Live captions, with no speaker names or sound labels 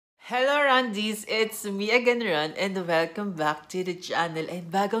Hello Randies! It's me again, Ron, and welcome back to the channel. And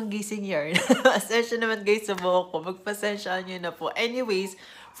bagong gising yarn. Pasensya naman guys sa buhok ko. Magpasensyaan nyo na po. Anyways,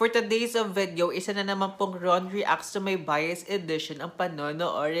 for today's video, isa na naman pong Ron Reacts to My Bias edition ang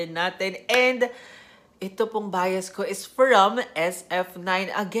panonoorin natin. And ito pong bias ko is from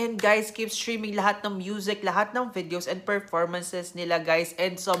Sf9. Again, guys, keep streaming lahat ng music, lahat ng videos and performances nila, guys.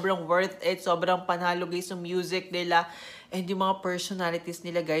 And sobrang worth it. Sobrang panalo, guys, yung music nila. And yung mga personalities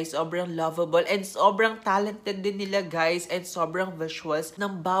nila, guys, sobrang lovable. And sobrang talented din nila, guys. And sobrang visuals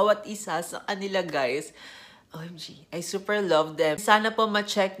ng bawat isa sa kanila, guys. OMG, I super love them. Sana po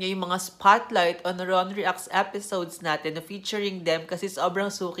ma-check nyo yung mga spotlight on Ron Reacts episodes natin na featuring them kasi sobrang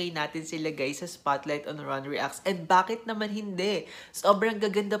suki natin sila, guys, sa spotlight on Ron Reacts. And bakit naman hindi? Sobrang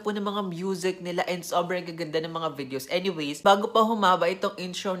gaganda po ng mga music nila and sobrang gaganda ng mga videos. Anyways, bago pa humaba itong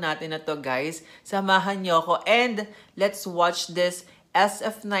intro natin na to, guys, samahan nyo ako and let's watch this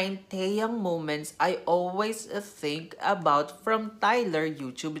Sf9 Taeyang moments I always think about from Tyler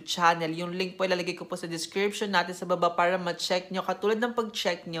YouTube channel. Yung link po ilalagay ko po sa description natin sa baba para ma-check nyo. Katulad ng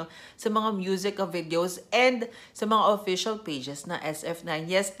pag-check nyo sa mga music videos and sa mga official pages na Sf9.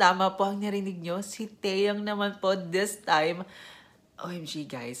 Yes, tama po ang narinig nyo. Si Taeyang naman po this time. OMG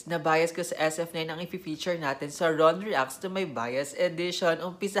guys, na-bias ko sa Sf9 ang i-feature natin sa Ron Reacts to My Bias edition.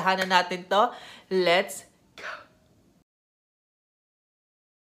 Umpisahan na natin to. Let's go!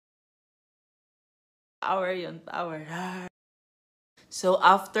 Power yun, power. So,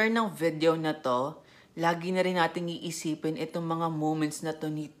 after ng video na to, lagi na rin natin iisipin itong mga moments na to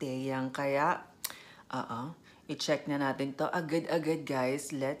ni Taeyang. Kaya, i-check na natin to agad-agad, guys.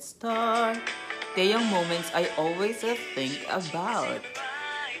 Let's start. Taeyang moments I always think about.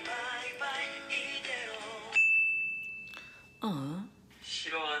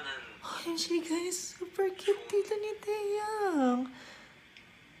 OMG, guys. Super cute dito ni Taeyang.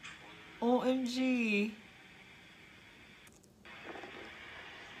 OMG.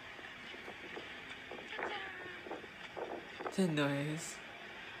 The noise.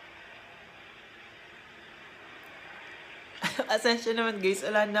 Asensya naman guys,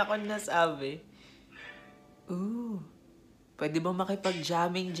 wala na akong nasabi. Ooh. Pwede ba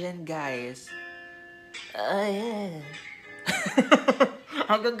makipag-jamming dyan, guys? Yeah.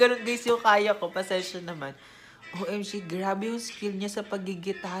 Hanggang ganun guys yung kaya ko. Pasensya naman. OMG, grabe yung skill niya sa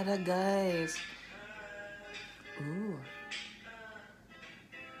pagigitara, guys. Ooh.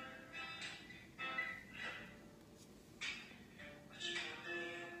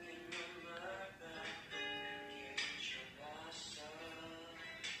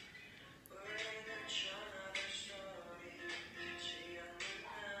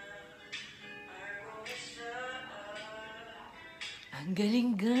 Ang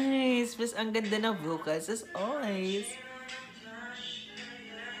galing, guys. Plus, ang ganda ng vocals as always.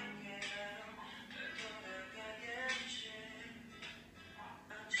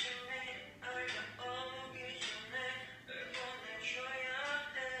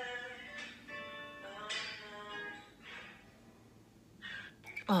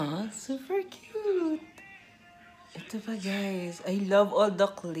 Super cute. Ito pa, guys. I love all the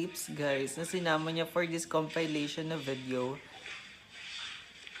clips, guys, na sinama niya for this compilation na video.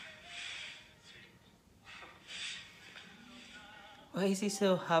 Why is he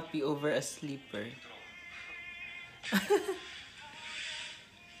so happy over a sleeper?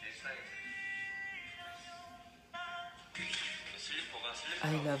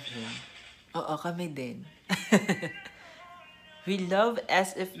 I love him. Oo, kami din. We love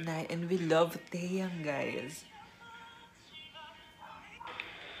Sf9 and we love Taeyang, guys.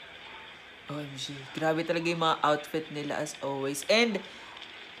 OMG. Grabe talaga yung mga outfit nila as always. And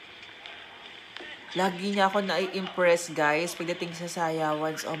lagi niya ako na-impress, guys, pagdating sa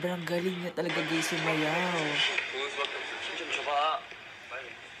sayawan. Sobrang galing niya talaga, guys, sumayaw.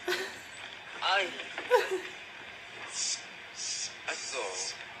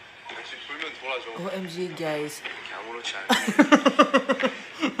 OMG, guys.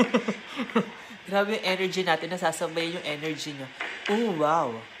 Grabe yung energy natin. Nasasabay yung energy niya. Oh,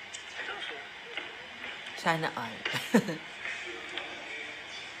 wow. Sana all.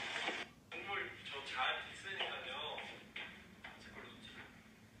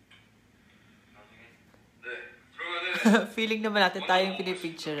 Feeling naman natin tayong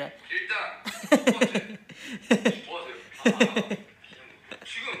pinipicture.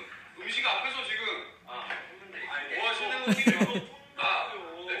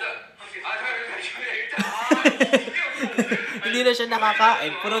 Hindi na siya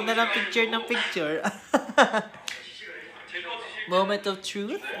nakakain. Puro na lang picture ng picture. Moment of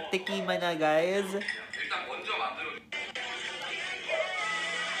truth. Tikima na, guys.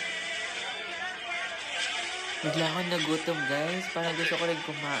 Bigla akong nagutom, guys. Parang gusto ko rin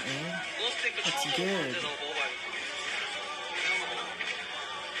kumain. That's good.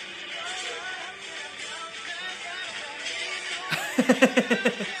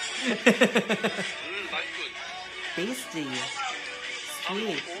 Tasty.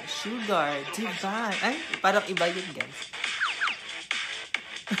 Sweet. Sugar. Divine. Ay, parang iba yun, guys.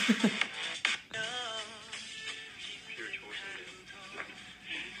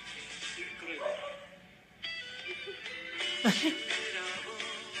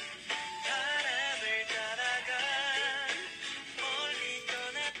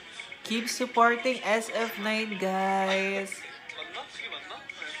 Keep supporting SF9, guys.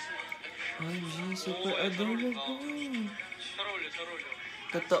 OMG, super adorable.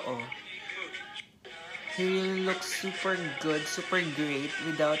 Totoo. He really looks super good, super great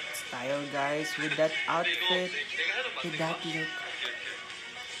without style, guys. With that outfit, with that look.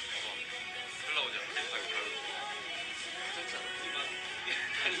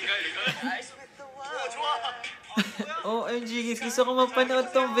 OMG, guys. Gusto ko mapanood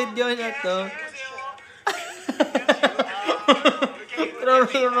tong video na to.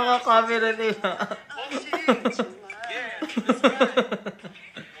 Grabe yung mga camera nila.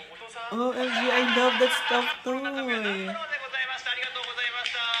 OMG, I love that stuff too.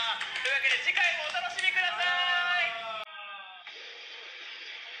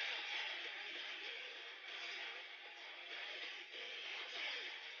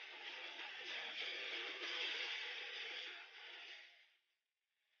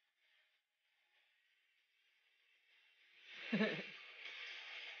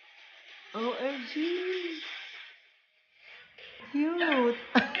 OMG. Cute.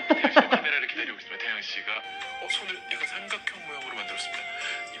 카메라를 기다리고 있으면 태양 씨가 손을 약간 삼각형 모양으로 만들었습니다.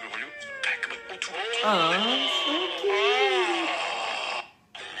 입을 벌리고 깔끔한 두 번. So cute.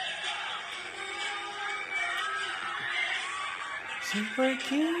 Super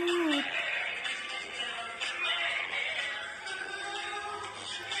cute.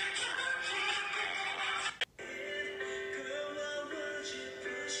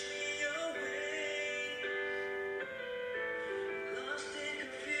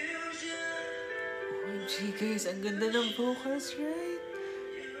 OMG, guys, ang ganda ng vocals, right?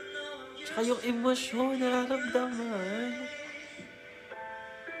 Tsaka yung emosyon, nararamdaman.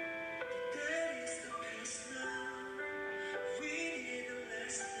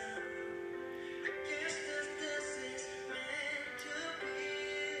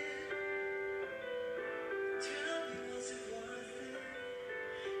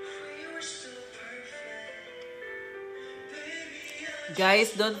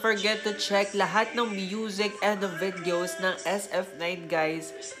 Guys, don't forget to check lahat ng music and the videos ng SF9, guys.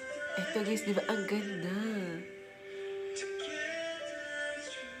 Ito, guys, di ba? Ang ganda.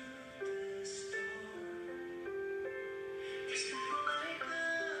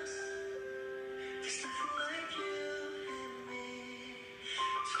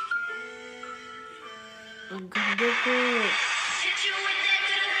 Ang ganda po.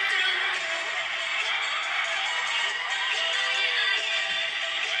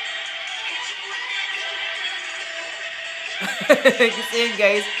 Kasi yun,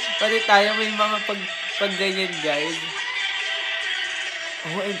 guys, pati tayo may mga pag-ganyan, guys.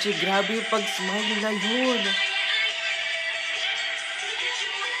 OMG, grabe yung pag-smile na yun.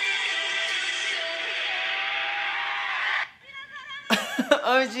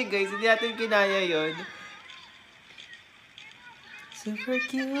 OMG, guys, hindi natin kinaya yun. Super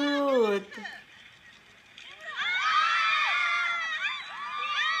cute.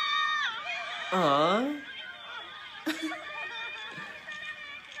 Aww.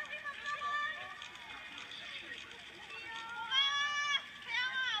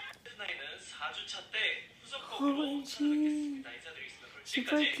 OMG.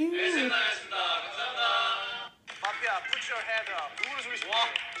 Super cute.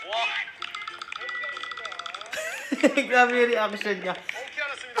 Grabe yung reaction niya.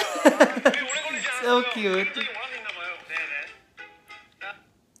 So cute.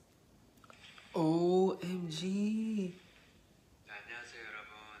 OMG. 안녕하세요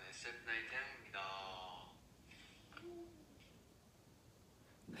여러분, Sf9 Taeyang입니다.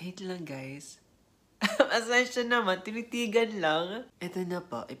 Wait lang, guys. Asensya naman, tinitigan lang. Ito na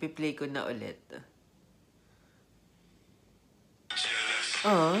po, ipi-play ko na ulit.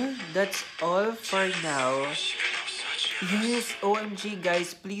 That's all for now. Yes, OMG,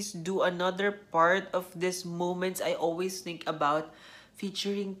 guys, please do another part of these moments I always think about.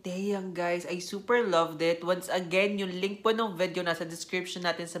 featuring Taeyang, guys. I super loved it. Once again, yung link po ng video nasa description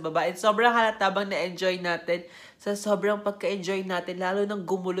natin sa baba. And sobrang halatabang na-enjoy natin sa sobrang pagka-enjoy natin. Lalo ng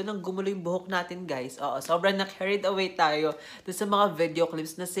gumulo yung buhok natin, guys. Oo, sobrang na-carried away tayo dun sa mga video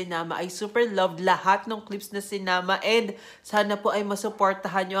clips na sinama. I super loved lahat ng clips na sinama. And sana po ay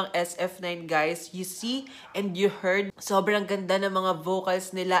masuportahan nyo ang Sf9, guys. You see and you heard. Sobrang ganda ng mga vocals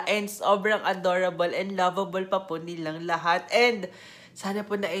nila. And sobrang adorable and lovable pa po nilang lahat. And sana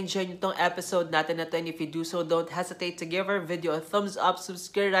po na-enjoy nyo tong episode natin na to. And if you do so, don't hesitate to give our video a thumbs up,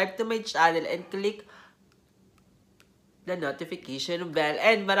 subscribe to my channel, and click the notification bell.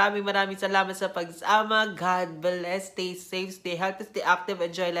 And maraming salamat sa pagsama. God bless. Stay safe, stay healthy, stay active,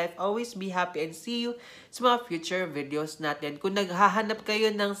 enjoy life. Always be happy, and see you sa mga future videos natin. Kung naghahanap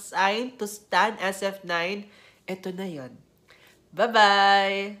kayo ng sign to stan Sf9, eto na yon.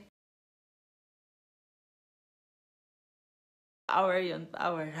 Bye-bye! Power yun,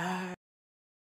 power.